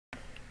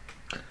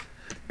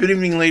Good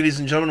evening, ladies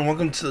and gentlemen.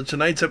 Welcome to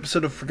tonight's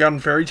episode of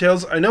Forgotten Fairy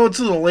Tales. I know it's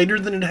a little later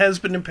than it has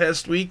been in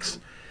past weeks.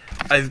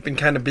 I've been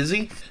kind of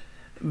busy,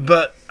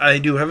 but I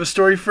do have a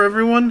story for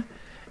everyone.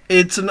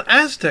 It's an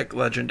Aztec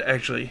legend,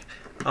 actually.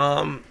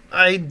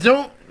 I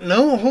don't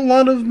know a whole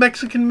lot of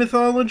Mexican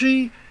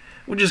mythology,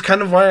 which is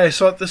kind of why I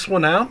sought this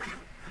one out.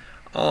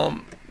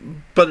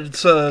 But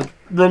it's a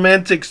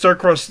romantic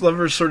star-crossed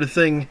lovers sort of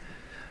thing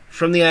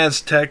from the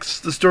Aztecs.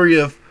 The story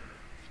of,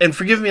 and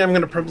forgive me, I'm going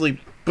to probably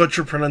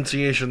butcher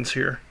pronunciations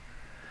here,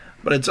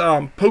 but it's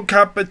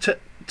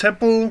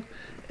Popocatepetl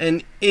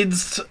and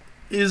Iztaccíhuatl.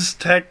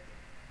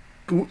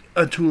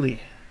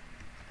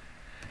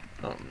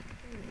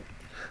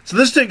 So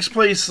this takes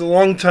place a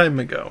long time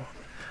ago,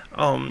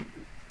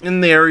 in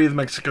the area of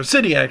Mexico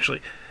City,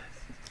 actually.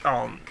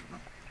 And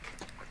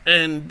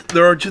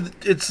there are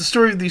it's the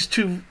story of these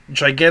two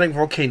gigantic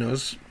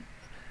volcanoes,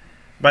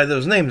 by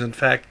those names, in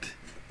fact,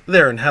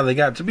 there, and how they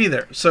got to be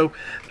there. So,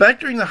 back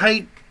during the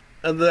height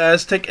of the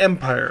Aztec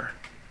Empire,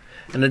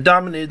 and it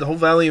dominated the whole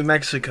Valley of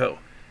Mexico,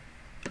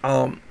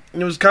 it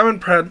was common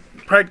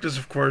practice,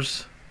 of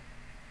course,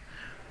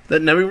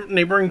 that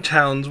neighboring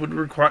towns would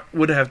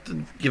have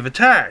to give a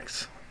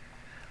tax.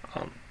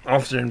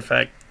 Often, in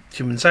fact,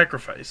 human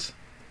sacrifice.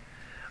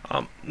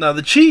 Now,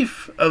 the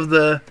chief of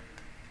the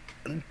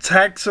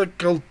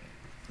Iztaccíhuatl,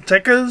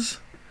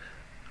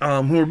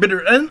 who were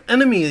bitter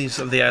enemies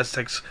of the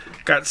Aztecs,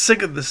 got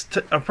sick of this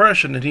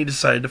oppression, and he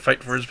decided to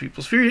fight for his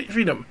people's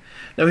freedom.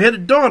 Now, he had a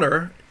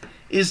daughter,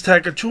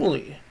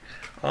 Iztaccíhuatl,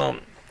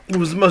 who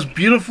was the most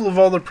beautiful of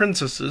all the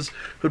princesses,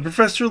 who had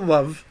professed her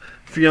love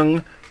for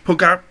young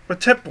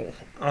Popocatepetl,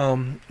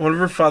 one of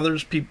her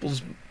father's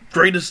people's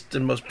greatest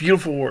and most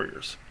beautiful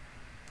warriors.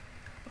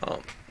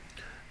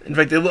 In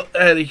fact, they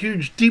had a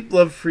huge, deep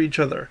love for each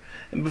other.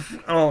 And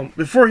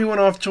before he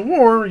went off to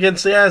war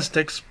against the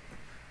Aztecs,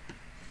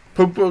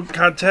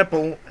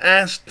 Popocatepetl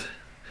asked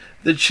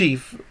the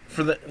chief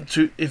for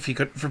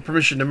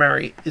permission to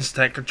marry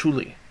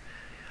Iztaccíhuatl.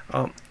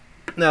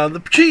 Now, the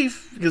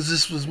chief, because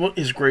this was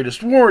his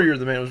greatest warrior,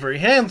 the man was very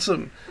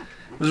handsome,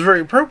 was very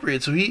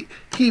appropriate, so he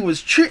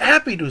was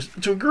happy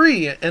to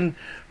agree, and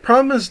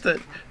promised that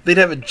they'd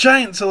have a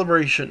giant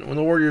celebration when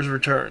the warriors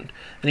returned,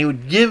 and he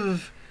would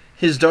give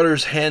his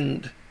daughter's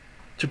hand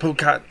to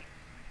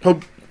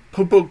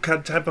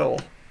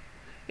Popocatepetl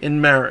in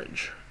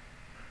marriage,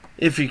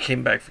 if he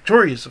came back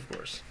victorious, of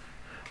course.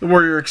 The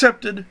warrior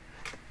accepted,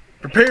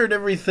 prepared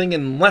everything,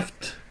 and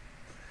left,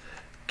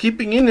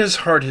 keeping in his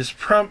heart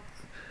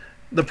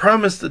the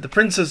promise that the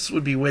princess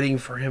would be waiting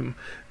for him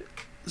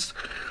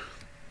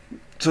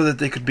so that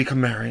they could become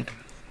married.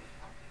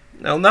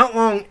 Now, not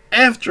long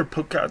after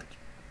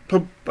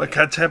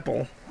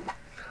Popocatepetl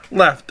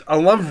left, a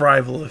love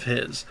rival of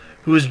his,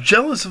 who was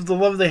jealous of the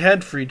love they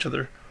had for each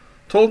other,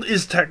 told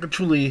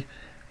Iztaccíhuatl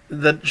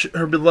that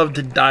her beloved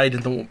had died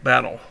in the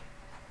battle.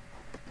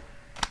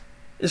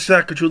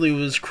 Iztaccíhuatl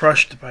was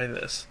crushed by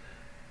this,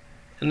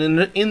 and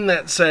in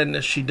that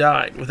sadness she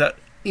died, without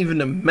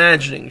even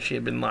imagining she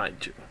had been lied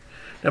to.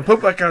 Now,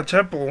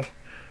 Popocatepetl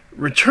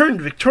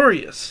returned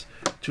victorious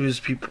to his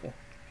people,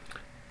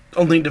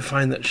 only to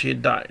find that she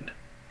had died.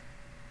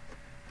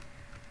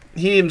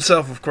 He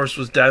himself, of course,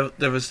 was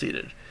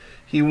devastated.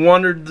 He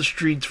wandered the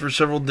streets for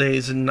several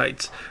days and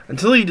nights,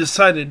 until he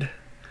decided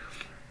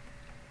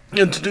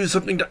to do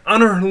something to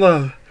honor her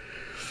love,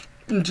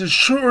 and to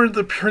ensure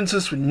the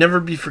princess would never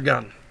be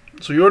forgotten.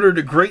 So he ordered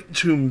a great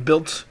tomb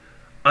built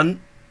under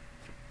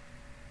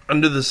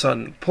the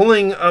sun,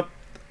 pulling up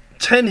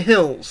 10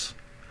 hills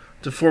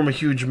to form a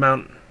huge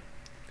mountain.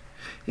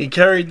 He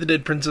carried the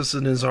dead princess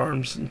in his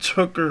arms and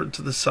took her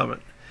to the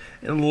summit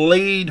and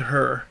laid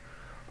her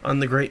on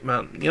the great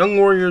mountain. The young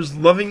warriors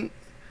lovingly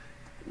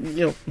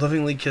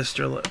kissed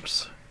her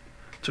lips,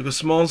 took a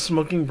small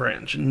smoking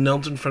branch, and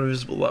knelt in front of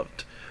his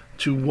beloved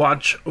to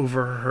watch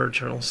over her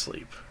eternal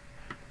sleep.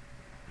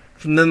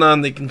 From then on,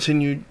 they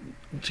continued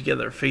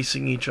together,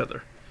 facing each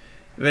other.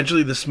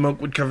 Eventually, the smoke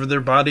would cover their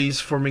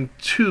bodies, forming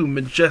two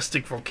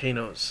majestic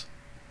volcanoes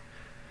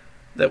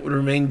that would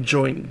remain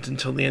joined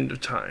until the end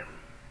of time.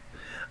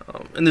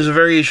 And there's a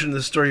variation in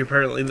the story,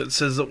 apparently, that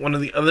says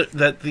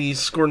that the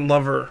scorned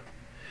lover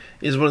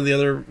is one of the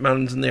other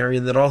mountains in the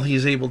area, that all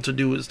he's able to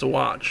do is to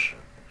watch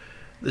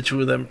the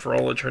two of them for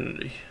all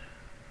eternity.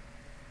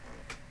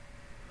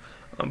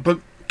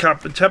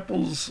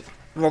 Popocatepetl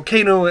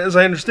volcano, as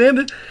I understand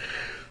it,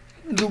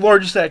 the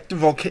largest active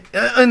volcano,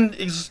 and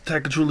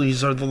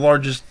Iztaccíhuatl are the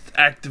largest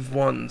active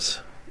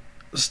ones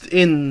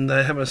in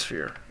the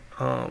hemisphere.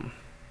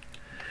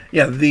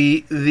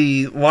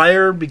 The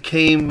Lyre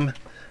became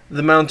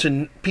the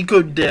mountain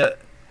Pico de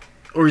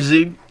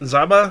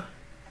Orizaba,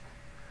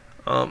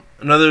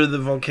 another of the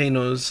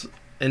volcanoes,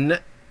 and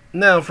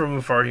now from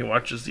afar he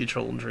watches the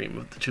eternal dream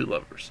of the two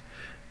lovers,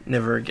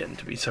 never again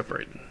to be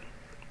separated.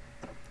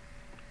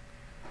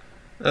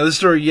 Now, this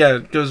story,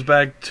 goes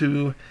back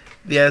to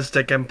the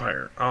Aztec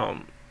Empire,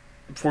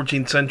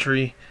 14th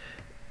century,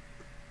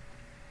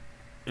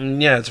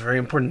 and it's very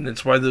important.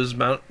 It's why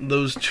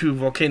those two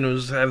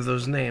volcanoes have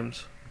those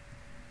names.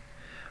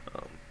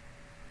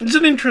 it's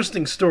an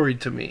interesting story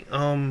to me.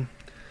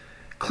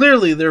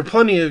 Clearly, there are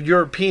plenty of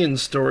European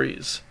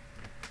stories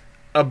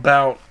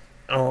about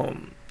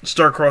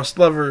star-crossed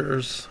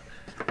lovers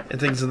and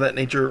things of that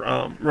nature.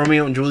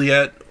 Romeo and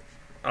Juliet.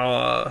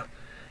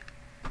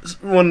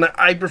 One that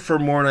I prefer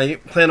more and I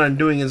plan on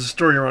doing is a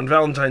story around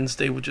Valentine's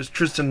Day, which is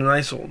Tristan and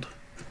Isolde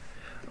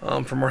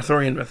from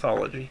Arthurian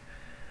mythology.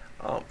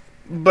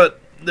 But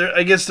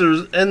I guess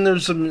there's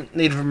some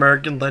Native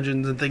American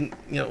legends and things,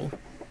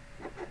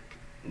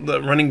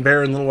 the running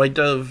bear and little white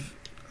dove.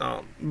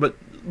 But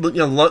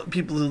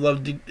people who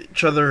loved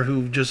each other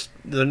who just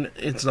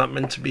it's not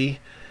meant to be.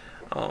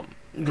 Of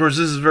course,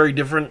 this is very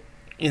different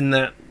in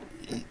that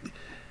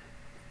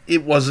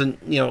it wasn't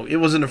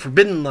a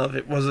forbidden love.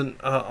 It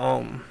wasn't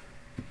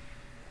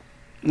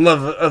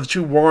love of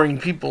two warring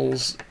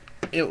peoples.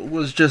 It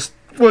was just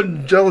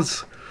one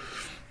jealous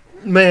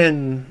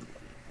man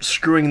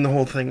screwing the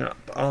whole thing up.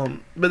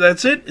 But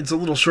that's it. It's a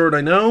little short,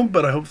 I know,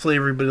 but hopefully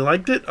everybody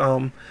liked it.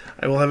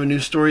 I will have a new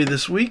story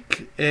this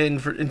week,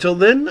 and until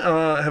then,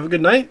 have a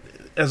good night.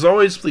 As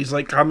always, please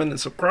like, comment, and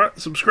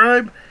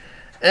subscribe,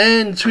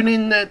 and tune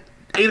in at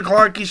 8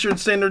 o'clock Eastern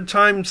Standard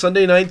Time,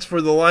 Sunday nights,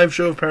 for the live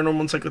show of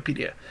Paranormal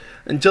Encyclopedia.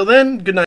 Until then, good night.